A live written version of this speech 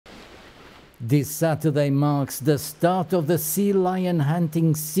This Saturday marks the start of the sea lion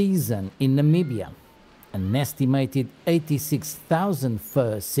hunting season in Namibia. An estimated 86,000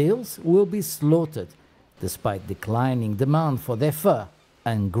 fur seals will be slaughtered, despite declining demand for their fur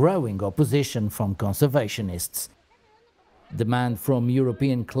and growing opposition from conservationists. Demand from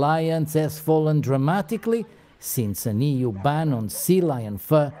European clients has fallen dramatically since an EU ban on sea lion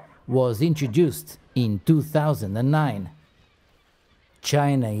fur was introduced in 2009.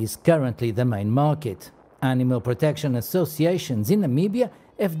 China is currently the main market. Animal protection associations in Namibia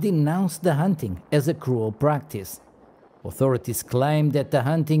have denounced the hunting as a cruel practice. Authorities claim that the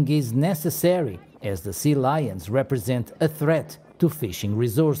hunting is necessary as the sea lions represent a threat to fishing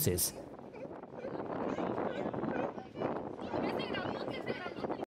resources.